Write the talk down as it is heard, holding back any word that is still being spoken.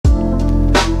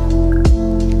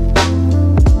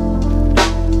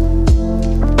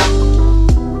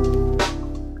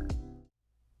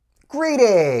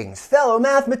Greetings, fellow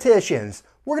mathematicians!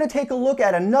 We're going to take a look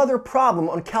at another problem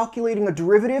on calculating a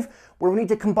derivative where we need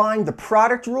to combine the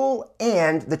product rule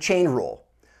and the chain rule.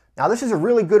 Now this is a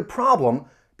really good problem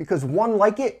because one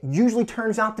like it usually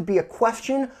turns out to be a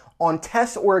question on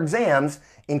tests or exams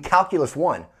in Calculus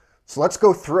 1. So let's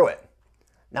go through it.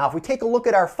 Now if we take a look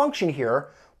at our function here,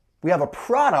 we have a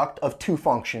product of two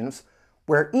functions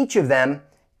where each of them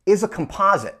is a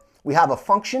composite. We have a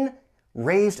function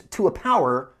raised to a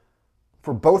power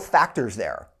for both factors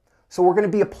there. So we're going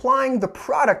to be applying the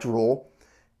product rule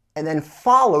and then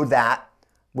follow that.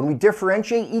 When we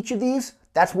differentiate each of these,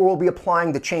 that's where we'll be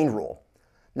applying the chain rule.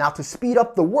 Now to speed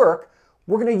up the work,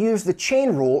 we're going to use the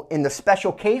chain rule in the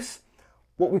special case,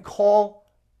 what we call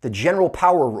the general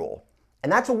power rule.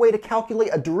 And that's a way to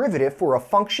calculate a derivative for a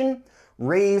function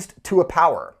raised to a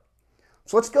power.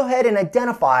 So let's go ahead and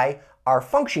identify our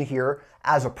function here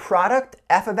as a product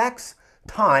f of x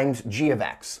times g of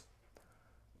x.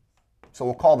 So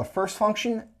we'll call the first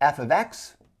function f of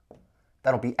x.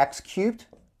 That'll be x cubed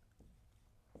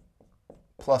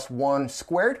plus 1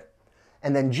 squared.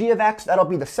 And then g of x, that'll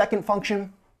be the second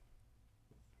function,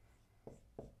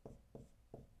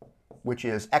 which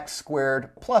is x squared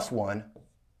plus 1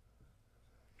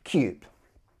 cubed.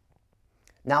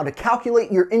 Now to calculate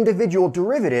your individual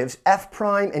derivatives, f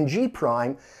prime and g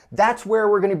prime, that's where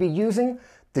we're going to be using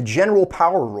the general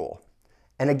power rule.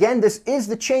 And again, this is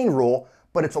the chain rule,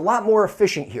 but it's a lot more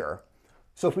efficient here.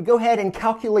 So if we go ahead and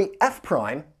calculate f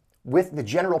prime with the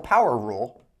general power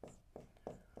rule,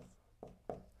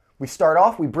 we start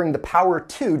off, we bring the power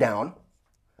 2 down.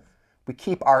 We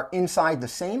keep our inside the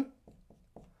same.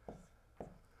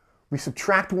 We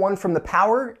subtract 1 from the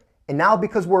power, and now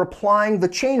because we're applying the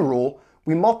chain rule,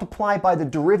 we multiply by the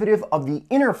derivative of the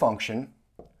inner function,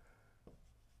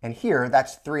 and here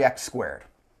that's 3x squared.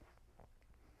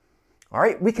 All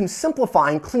right, we can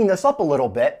simplify and clean this up a little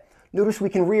bit. Notice we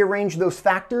can rearrange those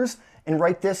factors and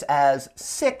write this as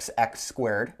 6x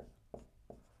squared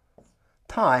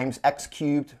times x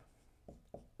cubed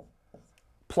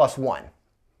plus 1.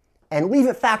 And leave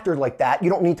it factored like that. You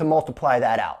don't need to multiply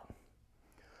that out.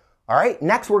 All right,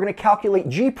 next we're going to calculate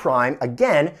g prime,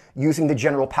 again, using the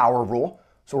general power rule.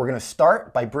 So we're going to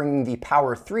start by bringing the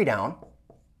power 3 down.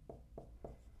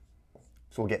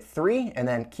 So we'll get 3 and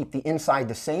then keep the inside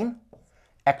the same,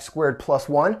 x squared plus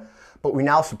 1. But we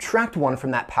now subtract 1 from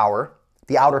that power.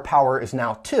 The outer power is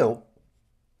now 2.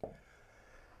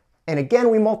 And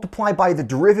again, we multiply by the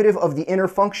derivative of the inner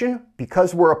function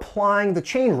because we're applying the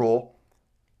chain rule.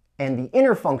 And the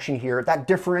inner function here, that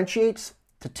differentiates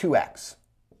to 2x.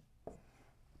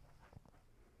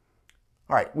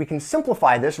 All right, we can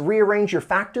simplify this, rearrange your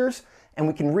factors, and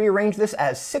we can rearrange this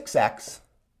as 6x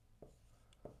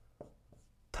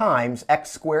times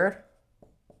x squared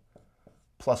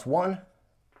plus 1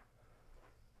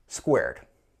 squared.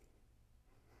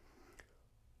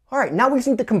 All right, now we just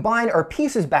need to combine our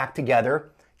pieces back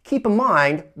together. Keep in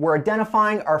mind, we're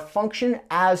identifying our function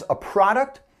as a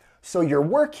product, so your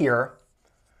work here,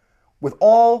 with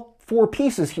all 4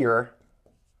 pieces here,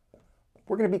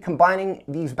 we're going to be combining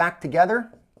these back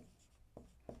together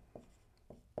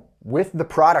with the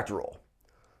product rule.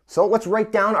 So let's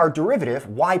write down our derivative,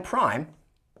 y prime.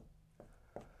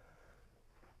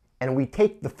 And we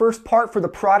take the first part for the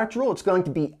product rule. It's going to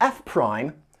be f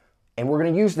prime. And we're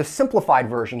going to use the simplified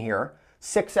version here,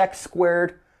 6x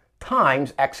squared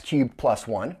times x cubed plus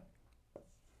 1.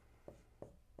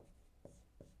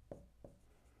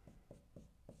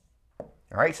 All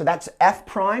right, so that's f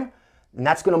prime. And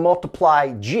that's going to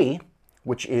multiply g,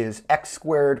 which is x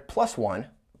squared plus 1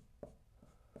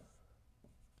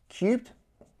 cubed.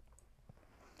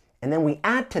 And then we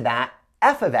add to that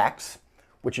f of x,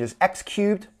 which is x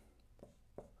cubed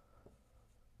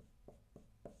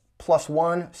plus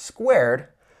 1 squared.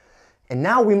 And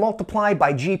now we multiply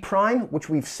by g prime, which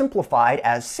we've simplified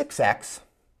as 6x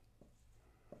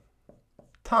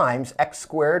times x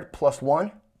squared plus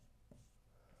 1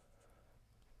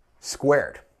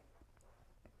 squared.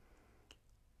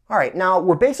 All right, now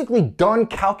we're basically done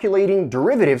calculating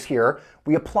derivatives here.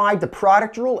 We applied the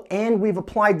product rule and we've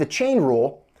applied the chain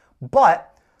rule,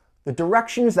 but the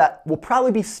directions that will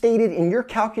probably be stated in your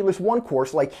Calculus 1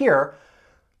 course, like here,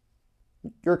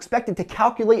 you're expected to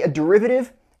calculate a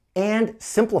derivative and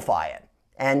simplify it.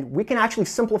 And we can actually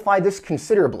simplify this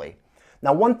considerably.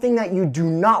 Now, one thing that you do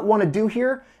not want to do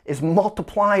here is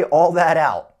multiply all that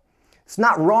out. It's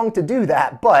not wrong to do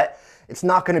that, but it's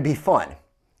not going to be fun.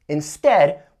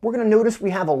 Instead, we're going to notice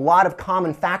we have a lot of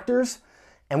common factors,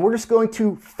 and we're just going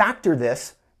to factor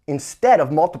this instead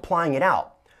of multiplying it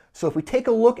out. So if we take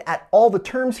a look at all the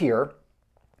terms here,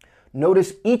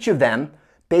 notice each of them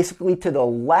basically to the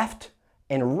left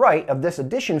and right of this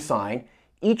addition sign,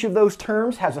 each of those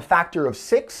terms has a factor of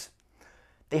 6.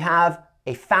 They have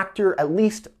a factor at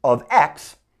least of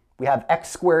x. We have x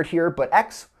squared here, but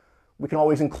x, we can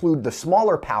always include the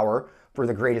smaller power for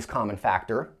the greatest common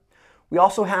factor. We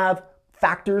also have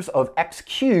factors of x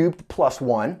cubed plus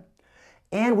 1,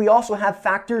 and we also have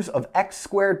factors of x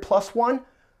squared plus 1,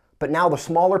 but now the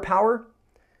smaller power,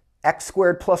 x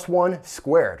squared plus 1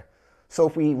 squared. So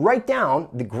if we write down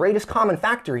the greatest common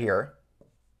factor here,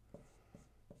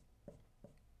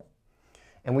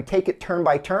 and we take it term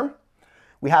by term,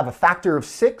 we have a factor of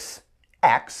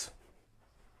 6x.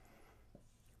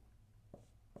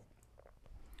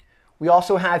 We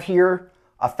also have here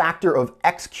a factor of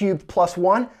x cubed plus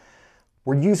 1.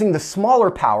 We're using the smaller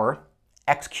power,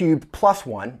 x cubed plus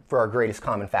 1, for our greatest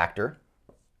common factor.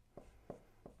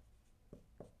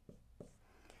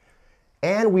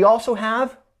 And we also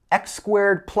have x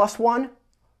squared plus 1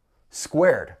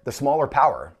 squared, the smaller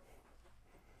power.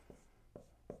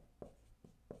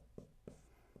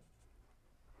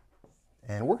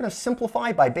 And we're going to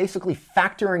simplify by basically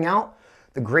factoring out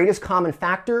the greatest common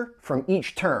factor from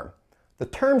each term. The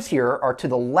terms here are to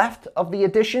the left of the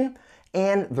addition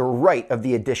and the right of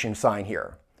the addition sign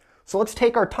here. So let's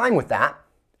take our time with that.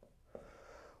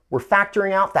 We're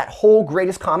factoring out that whole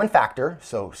greatest common factor,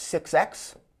 so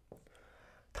 6x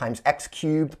times x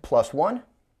cubed plus 1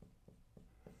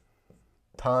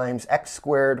 times x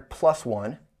squared plus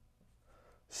 1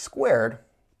 squared.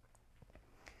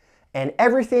 And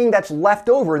everything that's left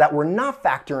over that we're not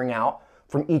factoring out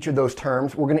from each of those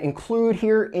terms, we're going to include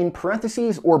here in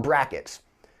parentheses or brackets.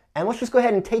 And let's just go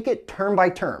ahead and take it term by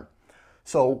term.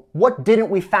 So what didn't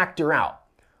we factor out?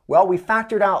 Well, we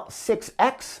factored out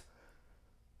 6x.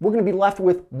 We're going to be left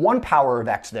with 1 power of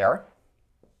x there.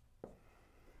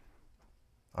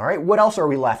 All right, what else are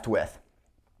we left with?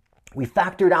 We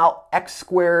factored out x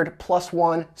squared plus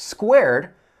 1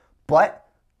 squared, but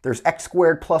there's x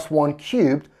squared plus 1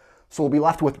 cubed, so we'll be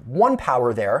left with 1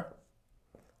 power there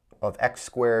of x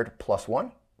squared plus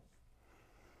 1.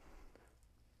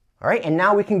 All right, and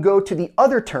now we can go to the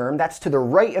other term that's to the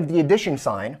right of the addition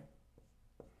sign.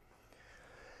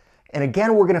 And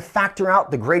again, we're going to factor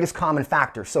out the greatest common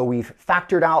factor. So we've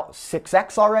factored out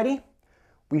 6x already.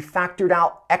 We factored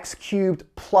out x cubed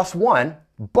plus 1,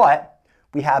 but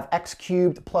we have x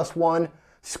cubed plus 1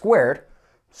 squared.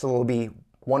 So there'll be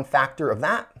 1 factor of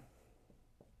that.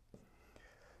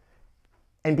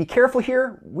 And be careful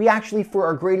here, we actually, for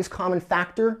our greatest common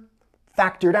factor,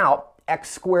 factored out x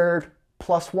squared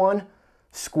plus 1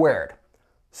 squared.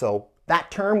 So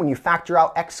that term, when you factor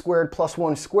out x squared plus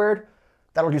 1 squared,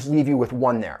 that'll just leave you with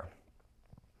 1 there.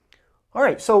 All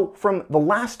right, so from the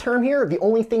last term here, the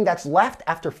only thing that's left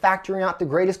after factoring out the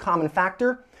greatest common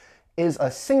factor is a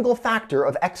single factor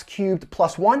of x cubed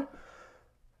plus 1.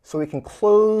 So we can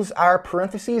close our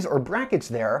parentheses or brackets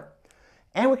there,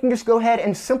 and we can just go ahead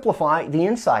and simplify the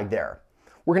inside there.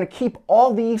 We're going to keep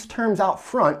all these terms out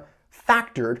front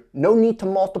factored, no need to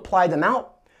multiply them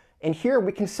out. And here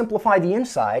we can simplify the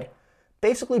inside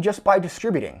basically just by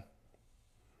distributing.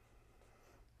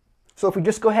 So if we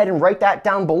just go ahead and write that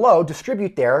down below,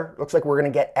 distribute there, looks like we're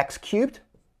going to get x cubed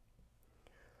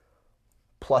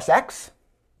plus x.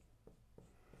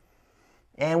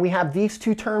 And we have these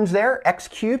two terms there, x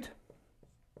cubed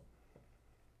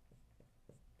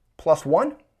plus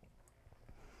 1.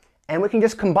 And we can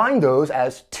just combine those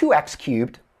as 2x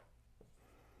cubed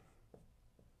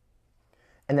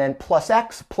and then plus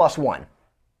x plus 1.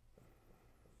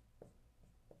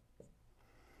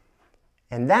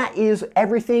 And that is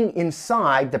everything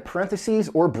inside the parentheses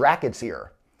or brackets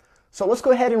here. So let's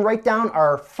go ahead and write down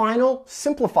our final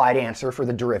simplified answer for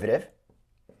the derivative.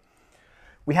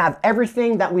 We have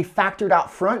everything that we factored out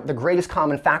front, the greatest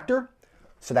common factor.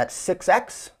 So that's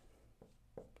 6x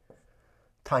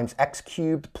times x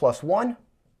cubed plus 1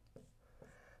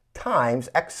 times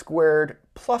x squared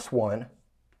plus 1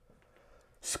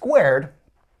 squared.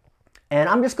 And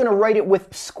I'm just going to write it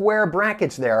with square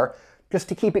brackets there, just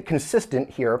to keep it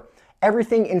consistent here.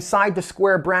 Everything inside the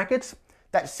square brackets,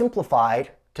 that's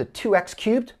simplified to 2x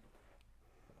cubed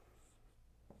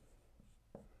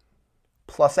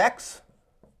plus x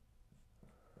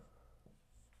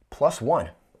plus 1.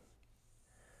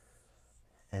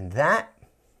 And that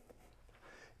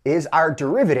is our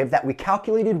derivative that we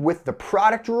calculated with the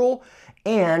product rule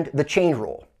and the chain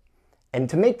rule. And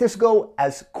to make this go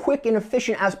as quick and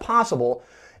efficient as possible,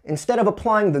 instead of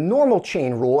applying the normal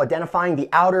chain rule identifying the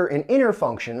outer and inner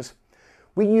functions,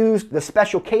 we used the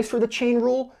special case for the chain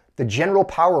rule, the general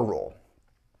power rule.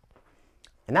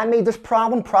 And that made this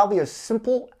problem probably as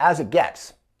simple as it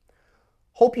gets.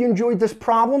 Hope you enjoyed this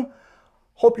problem.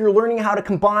 Hope you're learning how to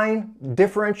combine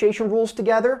differentiation rules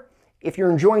together. If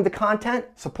you're enjoying the content,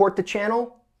 support the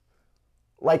channel,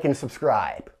 like and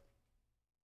subscribe.